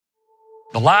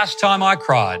The Last Time I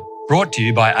Cried, brought to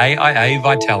you by AIA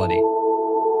Vitality.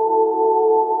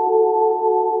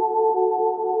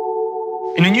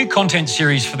 In a new content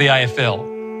series for the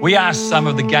AFL, we asked some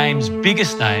of the game's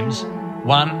biggest names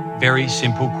one very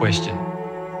simple question.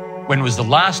 When was the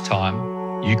last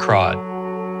time you cried?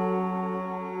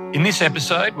 In this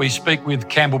episode, we speak with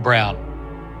Campbell Brown,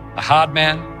 a hard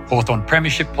man, Hawthorn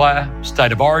Premiership player,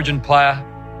 State of Origin player,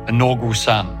 inaugural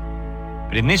son.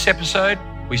 But in this episode,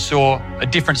 we saw a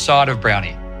different side of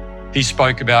Brownie. He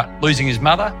spoke about losing his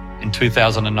mother in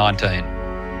 2019. And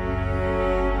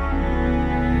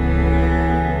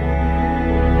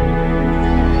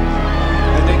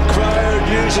then Crow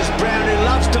uses Brown, who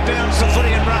loves to bounce the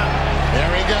footy and run.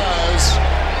 There he goes.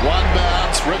 One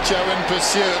bounce, Richo in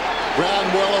pursuit.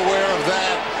 Brown well aware of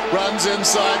that. Runs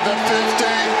inside the 50.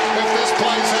 If this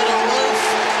place had a roof,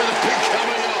 it'd be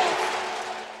coming off.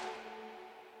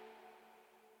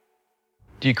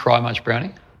 Do you cry much,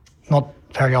 Brownie? Not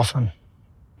very often.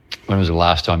 When was the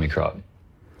last time you cried?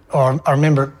 I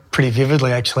remember it pretty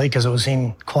vividly, actually, because it was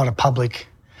in quite a public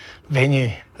venue.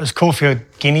 It was Caulfield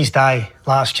Guineas Day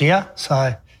last year,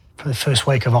 so for the first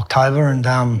week of October, and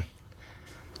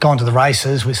gone to the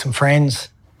races with some friends.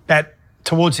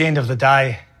 Towards the end of the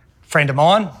day, a friend of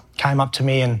mine came up to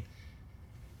me and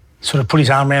sort of put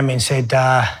his arm around me and said,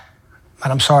 "Mate,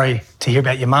 I'm sorry to hear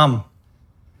about your mum.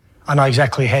 I know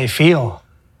exactly how you feel."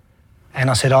 And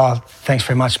I said, "Oh, thanks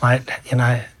very much, mate. You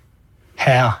know,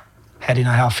 how do you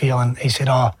know how I feel?" And he said,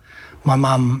 "Oh, my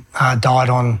mum died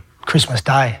on Christmas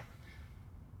Day."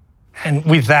 And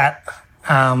with that,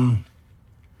 I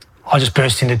just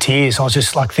burst into tears. I was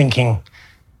just like thinking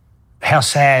how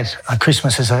sad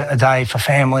Christmas is a day for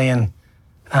family, and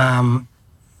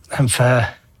for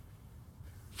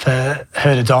her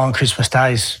to die on Christmas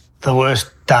Day is the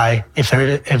worst day, if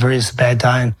there ever is a bad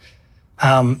day.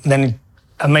 And then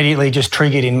immediately just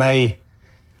triggered in me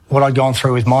what I'd gone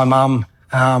through with my mum,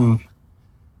 and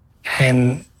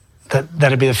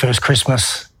that'd be the first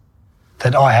Christmas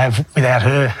that I have without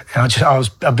her. And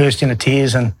I burst into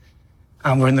tears, and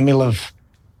we're in the middle of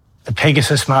the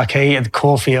Pegasus marquee at the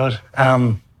Caulfield,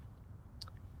 and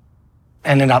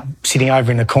ended up sitting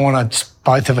over in the corner, just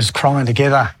both of us crying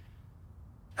together.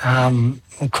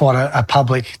 Quite a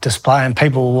public display, and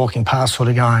people were walking past sort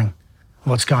of going,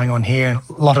 "What's going on here?" And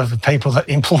a lot of the people that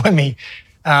employ me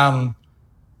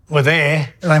were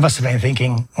there. They must have been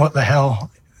thinking, what the hell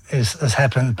has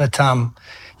happened? But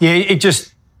it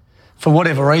just, for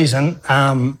whatever reason,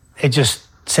 it just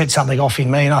set something off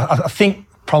in me. And I think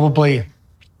probably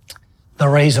the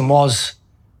reason was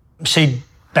she'd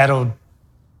battled,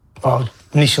 well,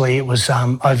 initially it was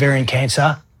ovarian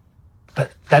cancer,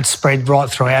 but that spread right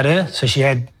throughout her. So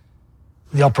the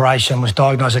operation was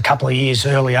diagnosed a couple of years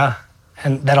earlier,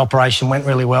 and that operation went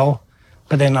really well.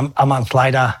 But then a month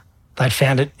later, they'd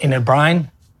found it in her brain.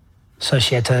 So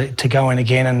she had to go in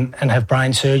again and have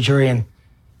brain surgery. And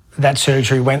that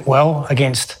surgery went well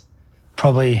against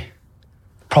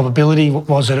probability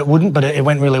was that it wouldn't, but it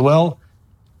went really well.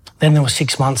 Then there was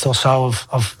 6 months or so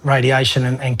of radiation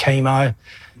and chemo.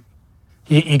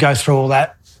 You go through all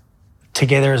that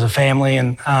together as a family,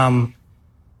 and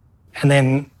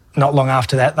then not long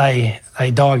after that, they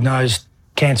diagnosed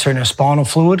cancer in her spinal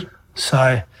fluid.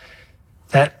 So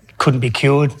that couldn't be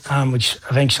cured, which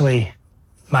eventually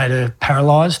made her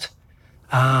paralysed.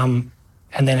 And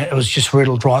then it was just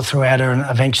riddled right throughout her, and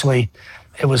eventually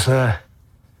it was the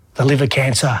liver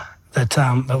cancer that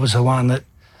was the one that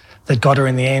got her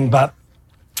in the end. But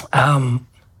I'd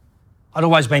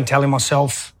always been telling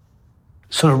myself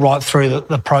sort of right through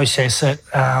the process that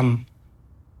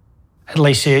at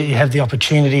least you have the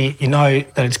opportunity, you know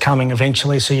that it's coming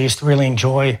eventually, so you used to really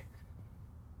enjoy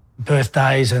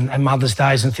birthdays and Mother's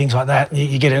Days and things like that.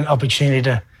 You get an opportunity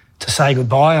to say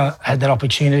goodbye. I had that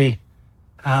opportunity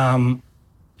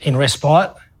in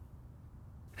respite,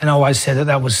 and I always said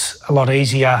that was a lot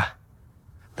easier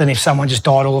than if someone just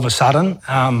died all of a sudden.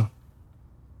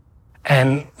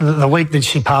 And the week that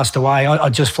she passed away,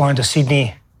 I'd just flown to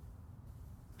Sydney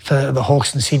for the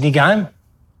Hawks and Sydney game,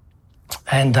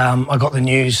 and I got the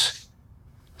news.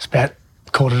 It's about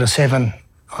 7:15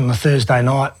 on the Thursday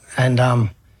night, and I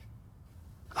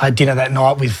had dinner that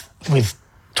night with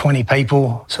 20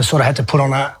 people, so I sort of had to put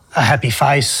on a happy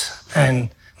face, and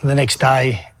the next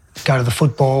day go to the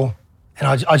football. And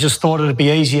I just thought it'd be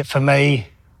easier for me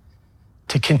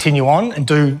to continue on and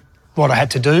do what I had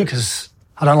to do, because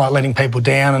I don't like letting people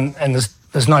down, and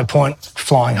there's no point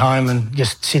flying home and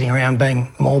just sitting around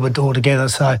being morbid altogether.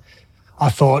 So I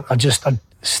thought I'd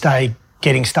stay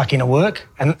getting stuck into work,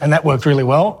 and that worked really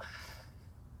well.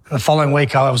 And the following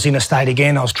week I was interstate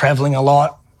again. I was travelling a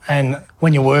lot. And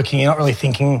when you're working, you're not really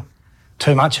thinking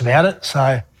too much about it.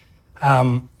 So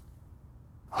I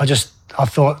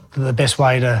thought the best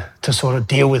way to sort of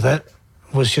deal with it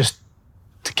was just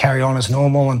to carry on as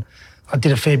normal. And I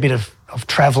did a fair bit of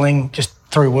travelling just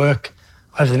through work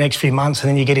over the next few months, and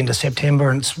then you get into September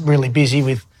and it's really busy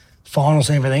with finals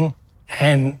and everything.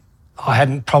 And I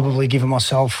hadn't probably given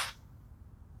myself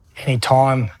any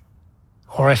time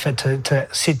or effort to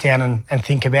sit down and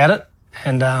think about it.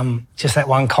 And just that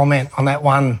one comment on that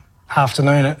one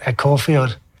afternoon at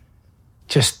Caulfield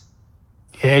just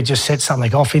set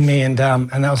something off in me, and that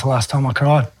was the last time I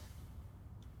cried.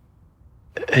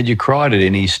 Had you cried at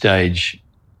any stage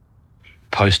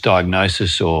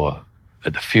post-diagnosis or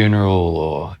at the funeral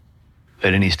or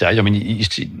at any stage? I mean, you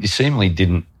seemingly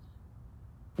didn't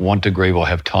want to grieve or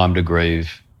have time to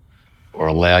grieve or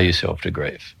allow yourself to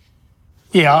grieve.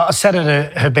 Yeah, I sat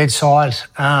at her bedside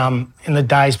in the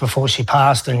days before she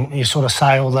passed, and you sort of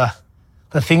say all the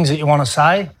things that you want to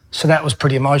say. So that was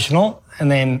pretty emotional. And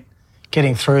then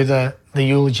getting through the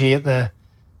eulogy at the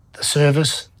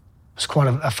service was quite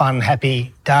a fun,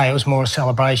 happy day. It was more a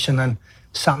celebration than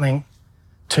something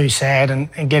too sad.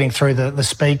 And getting through the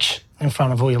speech in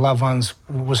front of all your loved ones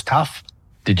was tough.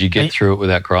 Did you get through it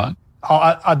without crying?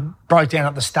 I broke down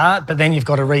at the start, but then you've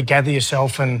got to regather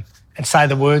yourself and say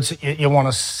the words that you want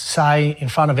to say in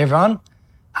front of everyone.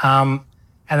 And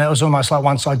it was almost like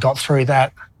once I got through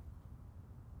that,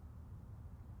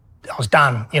 I was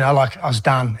done, I was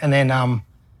done. And then,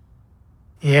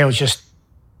 it was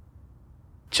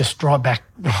just right back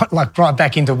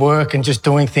into work and just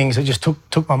doing things that just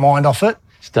took my mind off it.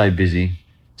 Stay busy.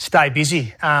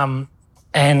 And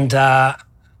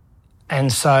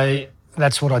so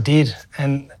that's what I did.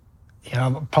 And,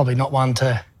 I'm probably not one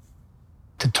to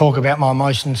talk about my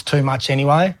emotions too much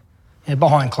anyway.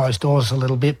 Behind closed doors a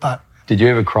little bit, but... Did you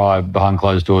ever cry behind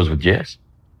closed doors with Jess?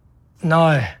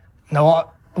 No.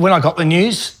 When I got the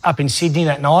news up in Sydney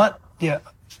that night,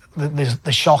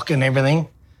 the shock and everything,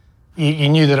 you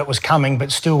knew that it was coming,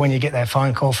 but still when you get that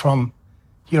phone call from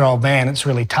your old man, it's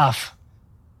really tough.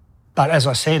 But as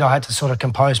I said, I had to sort of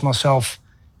compose myself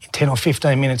in 10 or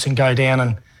 15 minutes and go down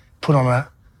and put on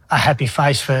a happy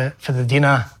face for the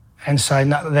dinner. And so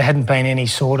there hadn't been any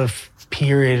sort of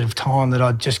period of time that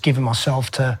I'd just given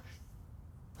myself to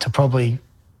probably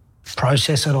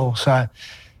process it all. So,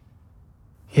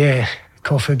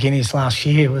 Caulfield Guineas last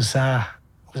year was a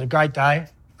great day.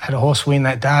 Had a horse win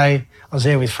that day. I was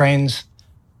there with friends.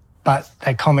 But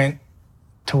that comment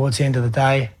towards the end of the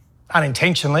day,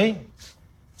 unintentionally,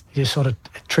 just sort of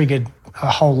triggered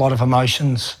a whole lot of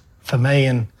emotions for me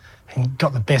and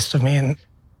got the best of me. And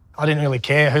I didn't really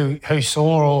care who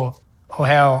saw or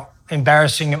how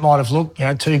embarrassing it might have looked.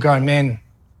 Two grown men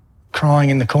crying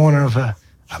in the corner of a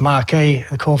marquee at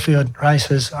the Caulfield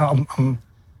races. I'm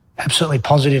absolutely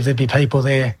positive there'd be people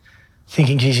there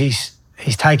thinking, geez,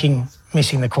 he's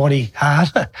missing the quaddie hard.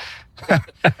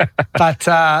 But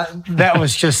that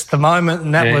was just the moment,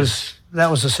 and that was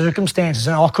the circumstances,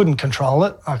 and I couldn't control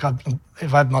it.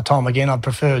 If I had my time again, I'd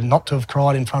prefer not to have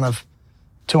cried in front of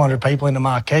 200 people in the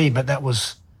marquee, but that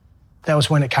was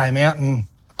when it came out and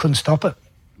I couldn't stop it.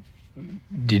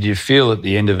 Did you feel at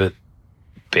the end of it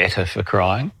better for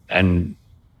crying and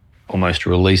almost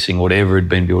releasing whatever had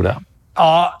been built up?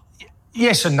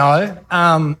 Yes and no.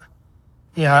 I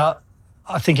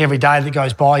think every day that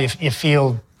goes by you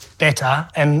feel better,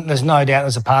 and there's no doubt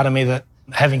there's a part of me that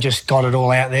having just got it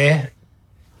all out there,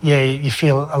 you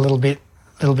feel a little bit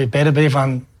better, but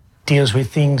everyone deals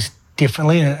with things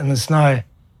differently, and there's no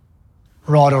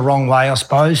right or wrong way, I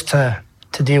suppose, to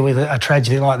deal with a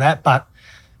tragedy like that. But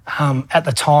at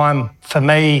the time, for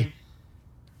me,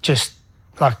 just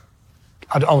like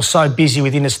I was so busy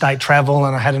with interstate travel,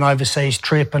 and I had an overseas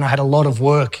trip, and I had a lot of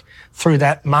work through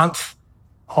that month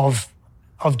of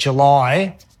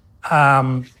July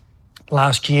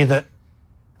last year, that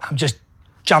I'm just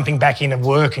jumping back into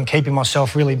work and keeping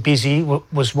myself really busy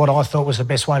was what I thought was the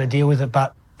best way to deal with it.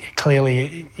 But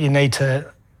clearly you need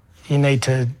to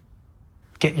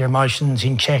get your emotions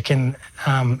in check and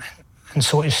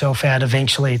sort yourself out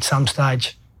eventually at some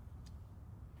stage.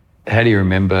 How do you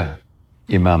remember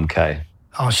your mum, Kay?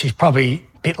 Oh, she's probably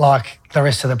a bit like the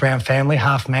rest of the Brown family,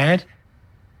 half mad.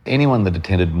 Anyone that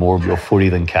attended more of your footy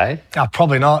than Kay?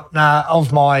 Probably not. No,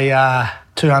 of my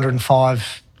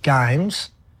 205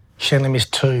 games, she only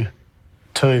missed two.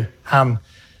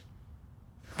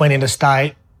 Went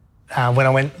interstate. When I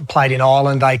went and played in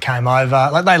Ireland, they came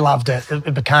over. They loved it.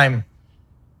 It became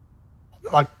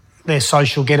like their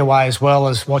social getaway as well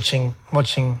as watching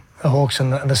the Hawks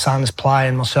and the Suns play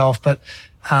and myself. But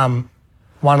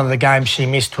one of the games she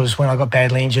missed was when I got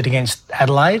badly injured against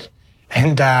Adelaide,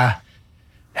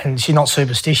 and she's not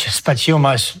superstitious, but she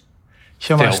almost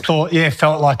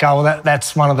felt like, oh, well,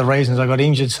 that's one of the reasons I got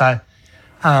injured. So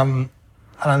I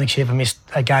don't think she ever missed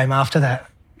a game after that.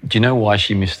 Do you know why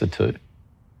she missed the two?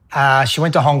 She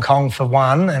went to Hong Kong for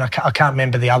one, and I can't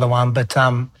remember the other one, but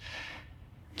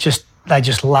they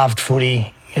just loved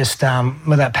footy, just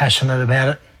were that passionate about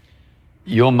it.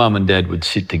 Your mum and dad would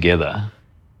sit together.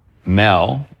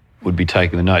 Mal would be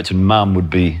taking the notes, and Mum would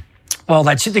be... Well,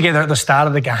 they'd sit together at the start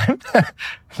of the game.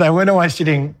 They weren't always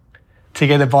sitting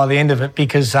together by the end of it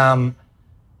because, my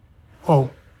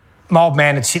old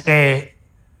man would sit there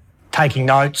taking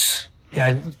notes,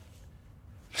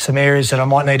 some areas that I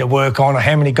might need to work on, or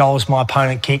how many goals my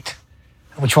opponent kicked,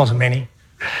 which wasn't many.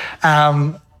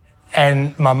 And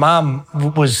my mum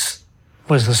was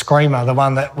the screamer, the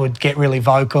one that would get really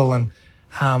vocal and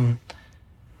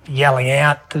yelling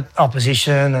out the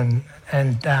opposition,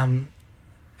 and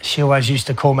she always used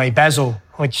to call me Basil,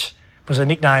 which was a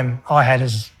nickname I had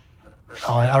as,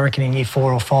 I reckon, in year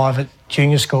 4 or 5 at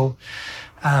junior school.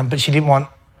 But she didn't want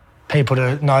people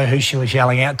to know who she was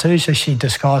yelling out to, so she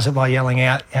disguised it by yelling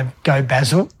out, "Go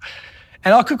Basil."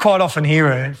 And I could quite often hear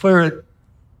her. If we were at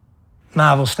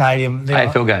Marvel Stadium...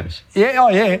 AFL games?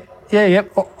 Yeah.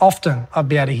 Often I'd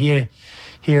be able to hear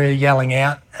her yelling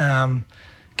out,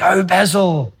 "Go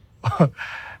Basil,"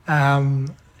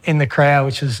 in the crowd,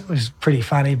 which was pretty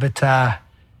funny. But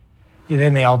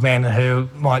then the old man who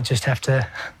might just have to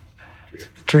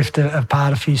drift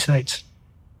apart a few seats.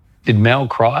 Did Mel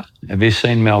cry? Have you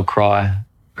seen Mel cry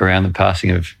around the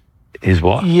passing of his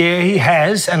wife? Yeah, he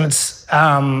has, and it's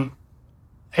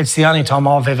the only time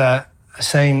I've ever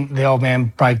seen the old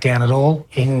man break down at all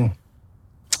in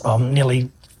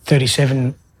nearly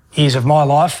 37 years of my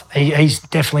life. He's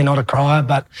definitely not a crier,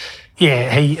 but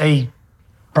yeah, he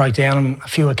broke down on a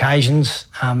few occasions.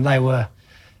 They were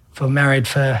married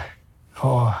for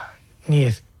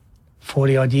near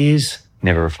 40 odd years.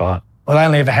 Never a fight. Well, they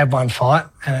only ever had one fight,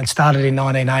 and it started in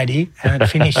 1980, and it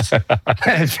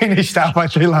finished halfway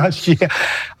through last year.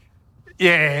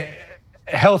 Yeah,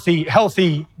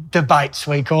 healthy debates,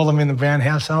 we call them in the Brown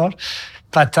household.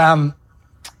 But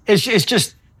it's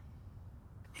just,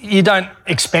 you don't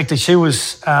expect it. She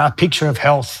was a picture of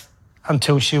health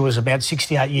until she was about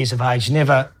 68 years of age.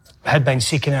 Never had been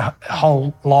sick in her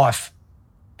whole life,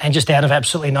 and just out of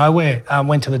absolutely nowhere,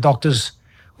 went to the doctors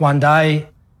one day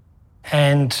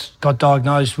and got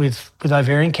diagnosed with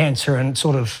ovarian cancer, and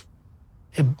sort of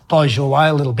it blows you away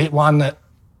a little bit. One that,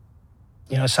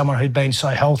 someone who'd been so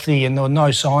healthy and there were no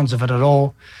signs of it at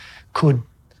all could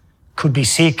be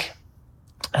sick,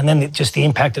 and then just the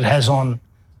impact it has on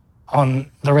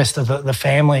the rest of the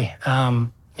family,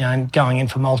 and going in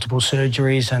for multiple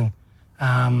surgeries, and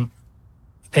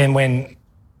then when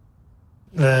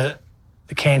the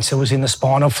cancer was in the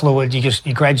spinal fluid,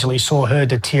 you gradually saw her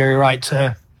deteriorate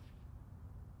to,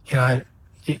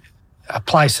 a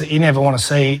place that you never want to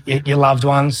see your loved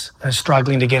ones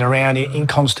struggling to get around in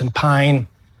constant pain,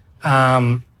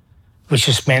 which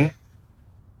just meant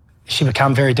she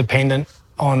became very dependent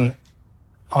on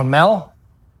Mel,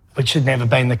 which had never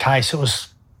been the case. It was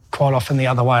quite often the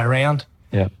other way around.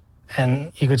 Yeah.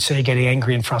 And you could see her getting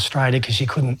angry and frustrated because she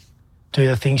couldn't do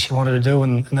the things she wanted to do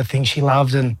and the things she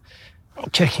loved, and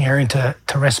checking her into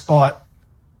respite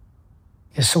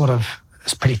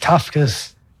it's pretty tough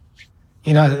because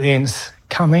you know that the end's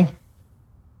coming.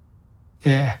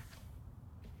 Yeah.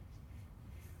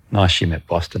 Nice she met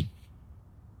Boston.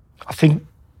 I think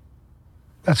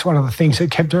that's one of the things that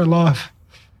kept her alive.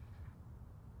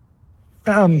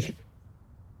 And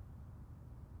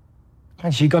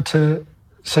she got to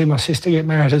see my sister get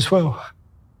married as well.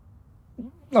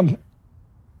 I'm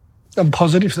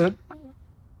positive that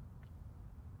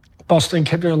Boston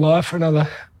kept her alive for another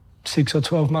 6 or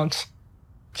 12 months.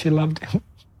 She loved him.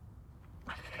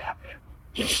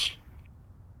 It's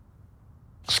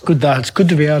good though. It's good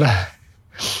to be able to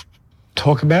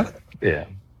talk about it. Yeah.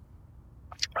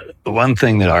 The one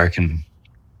thing that I reckon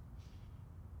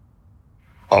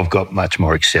I've got much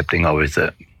more accepting of is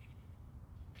that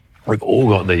we've all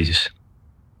got these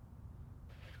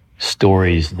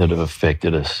stories that have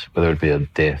affected us, whether it be a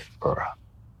death or a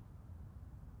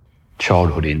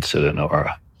childhood incident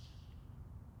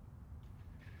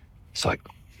it's like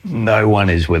no one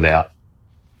is without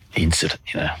incident,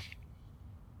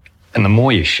 And the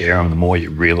more you share them, the more you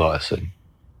realise that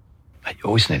you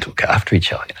always need to look after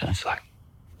each other, It's like...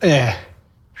 Yeah.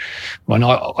 Well,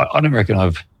 I don't reckon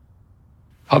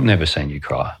I've never seen you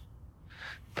cry,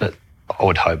 but I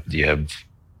would hope that you have...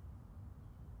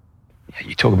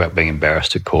 You talk about being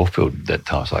embarrassed at Caulfield at that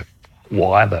time. It's like,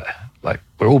 why though? Like,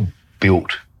 we're all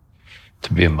built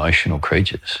to be emotional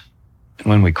creatures. And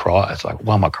when we cry, it's like,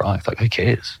 why am I crying? It's like, who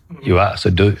cares? You are, so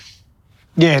do.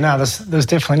 Yeah, no, there's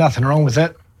definitely nothing wrong with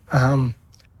it. And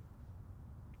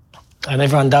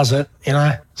everyone does it, you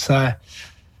know. So,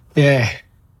 yeah,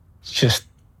 it's just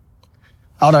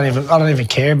I don't even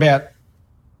care about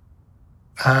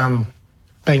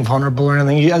being vulnerable or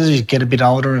anything. As you get a bit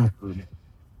older and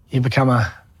you become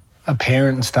a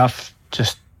parent and stuff,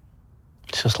 it's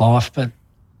just life. But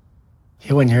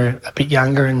yeah, when you're a bit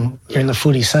younger and you're in the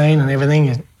footy scene and everything,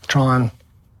 you try and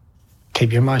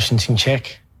keep your emotions in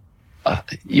check.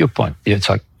 Your point, it's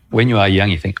like when you are young,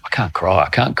 you think, I can't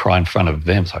cry in front of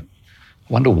them. It's like,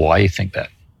 I wonder why you think that.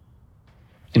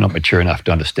 You're not mature enough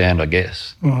to understand, I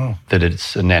guess, that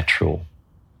it's a natural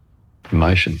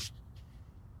emotion.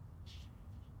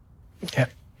 Yeah.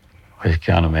 I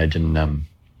can't imagine. I'm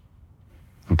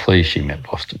pleased she met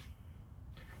Boston.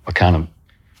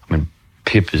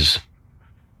 Pip is,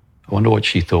 I wonder what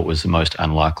she thought was the most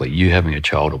unlikely, you having a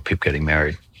child or Pip getting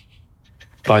married.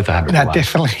 Both 100. No,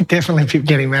 definitely Pip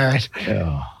getting married.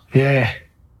 Yeah.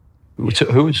 So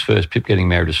who was first? Pip getting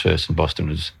married was first and Boston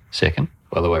was second?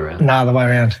 Or the other way around? No, the way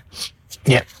around.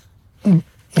 Yep.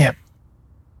 Yep.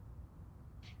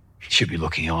 Should be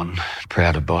looking on.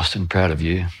 Proud of Boston, proud of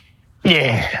you.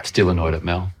 Yeah. Still annoyed at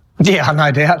Mel. Yeah,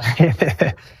 no doubt.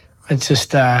 It's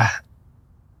just,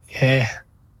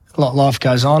 life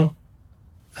goes on.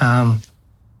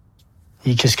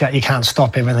 You can't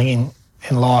stop everything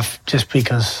in life just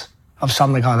because of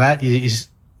something like that. You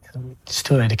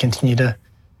still need to continue to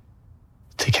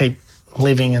keep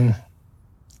living, and I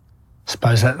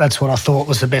suppose that's what I thought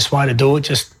was the best way to do it.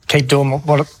 Just keep doing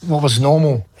what was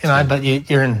normal, you know. But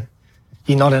you're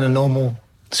not in a normal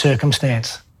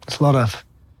circumstance. It's a lot of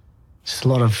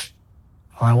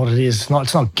I don't know what it is.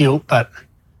 It's not guilt, but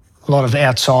a lot of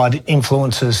outside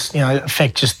influences, you know,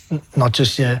 affect not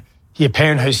just your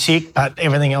parent who's sick, but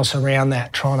everything else around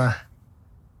that, trying to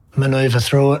manoeuvre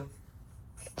through it.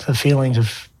 The feelings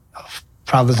of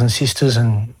brothers and sisters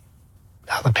and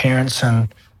other parents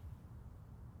and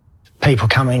people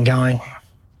coming and going.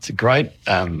 It's a great,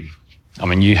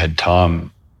 you had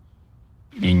time,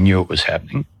 you knew it was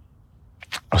happening.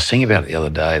 I was thinking about it the other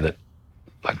day that,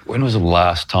 like, when was the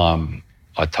last time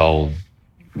I told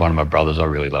one of my brothers I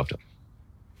really loved him?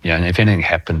 You know, and if anything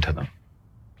happened to them,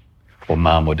 or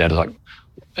mum or dad,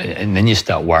 and then you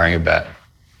start worrying about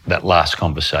that last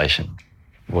conversation.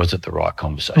 Was it the right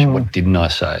conversation? What didn't I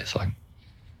say? It's like,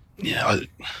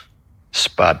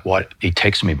 Spud, he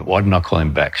texted me, but why didn't I call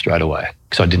him back straight away?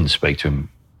 Because I didn't speak to him.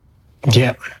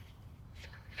 Yeah.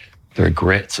 The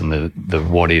regrets and the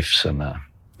what ifs and the...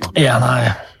 Yeah, I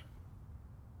know.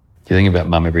 Do you think about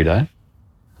mum every day?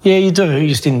 Yeah, you do,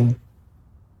 just in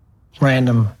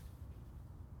random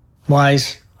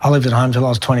ways. I lived at home till I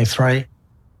was 23.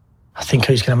 I think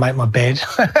who's going to make my bed?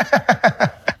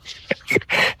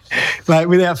 Like,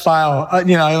 without fail,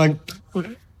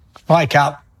 wake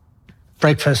up,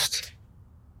 breakfast,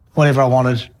 whatever I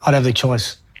wanted, I'd have the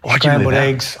choice. Scrambled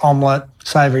eggs, omelette,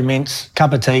 savoury mince,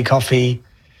 cup of tea, coffee,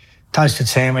 toasted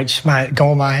sandwich,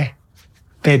 gourmet,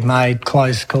 bed made,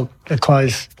 clothes cooked,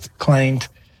 clothes cleaned.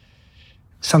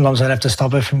 Sometimes I'd have to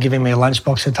stop her from giving me a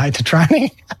lunchbox to take to training.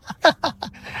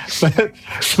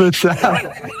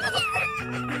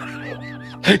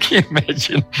 Can you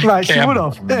imagine? Mate, she would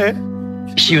have. Yeah.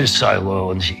 She was so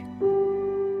loyal, and she...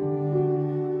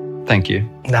 Thank you.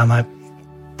 No, mate.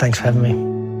 Thanks for having me.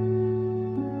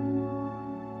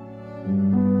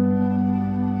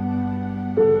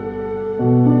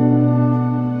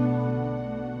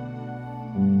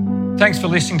 Thanks for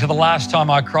listening to The Last Time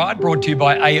I Cried, brought to you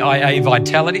by AIA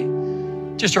Vitality.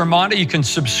 Just a reminder, you can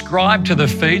subscribe to the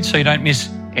feed so you don't miss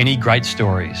any great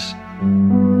stories.